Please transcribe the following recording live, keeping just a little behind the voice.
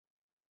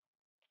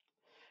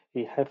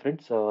Hey, hi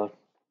friends,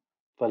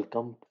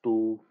 welcome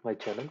to my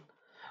channel.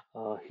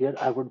 Here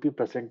I would be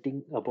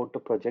presenting about the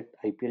project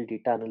IPL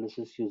data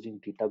analysis using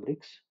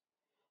Databricks.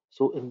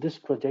 So in this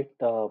project,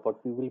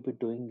 what we will be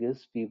doing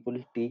is we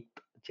will take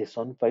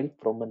JSON file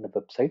from a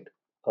website.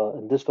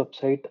 In this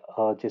website,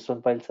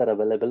 JSON files are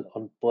available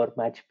on per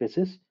match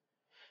basis.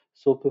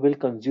 So we will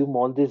consume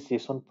all these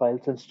JSON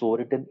files and store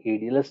it in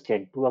ADLS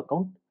Gen2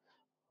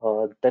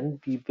 account. Then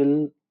we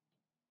will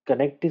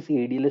connect this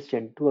ADLS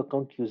Gen2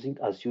 account using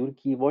Azure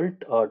Key Vault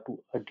to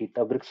a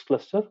Databricks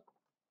cluster.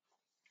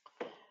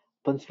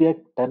 Once we are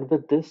done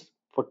with this,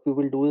 what we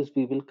will do is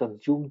we will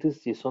consume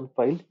this JSON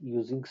file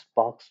using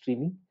Spark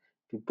streaming.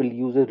 We will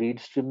use a read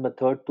stream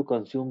method to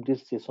consume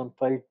this JSON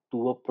file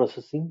to a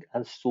processing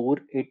and store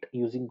it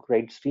using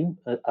write stream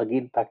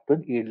again back to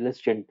an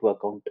AWS Gen2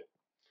 account.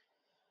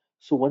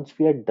 So once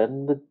we are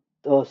done with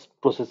the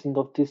processing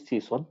of this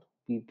JSON,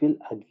 we will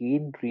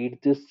again read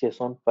this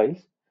JSON files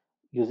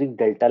using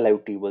Delta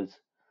Live Tables.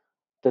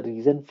 The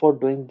reason for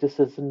doing this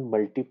is in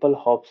multiple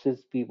hops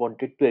is we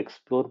wanted to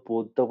explore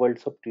both the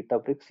worlds of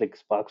Databricks like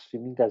Spark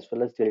Streaming as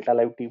well as Delta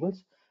Live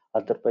Tables.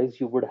 Otherwise,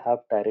 you would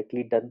have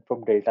directly done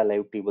from Delta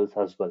Live Tables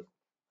as well.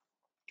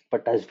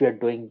 But as we are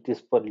doing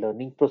this for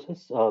learning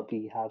process,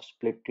 we have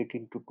split it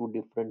into two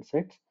different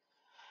sets.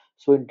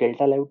 So in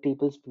Delta Live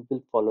Tables, we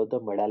will follow the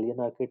medallion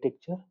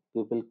architecture.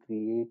 We will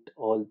create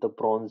all the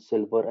bronze,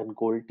 silver, and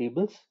gold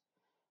tables.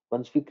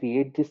 Once we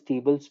create these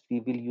tables, we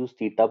will use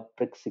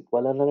Databricks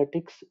SQL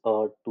Analytics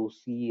to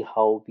see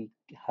how we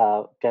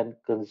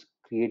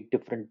create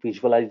different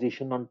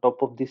visualization on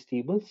top of these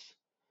tables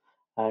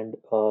and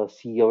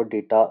see our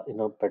data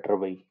in a better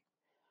way.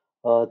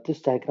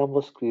 This diagram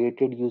was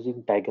created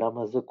using diagram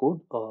as a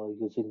code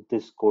using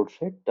this code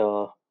set.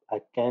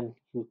 I can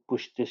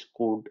push this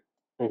code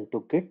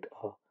into Git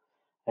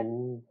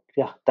and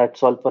yeah,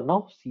 that's all for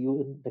now. See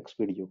you in next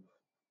video.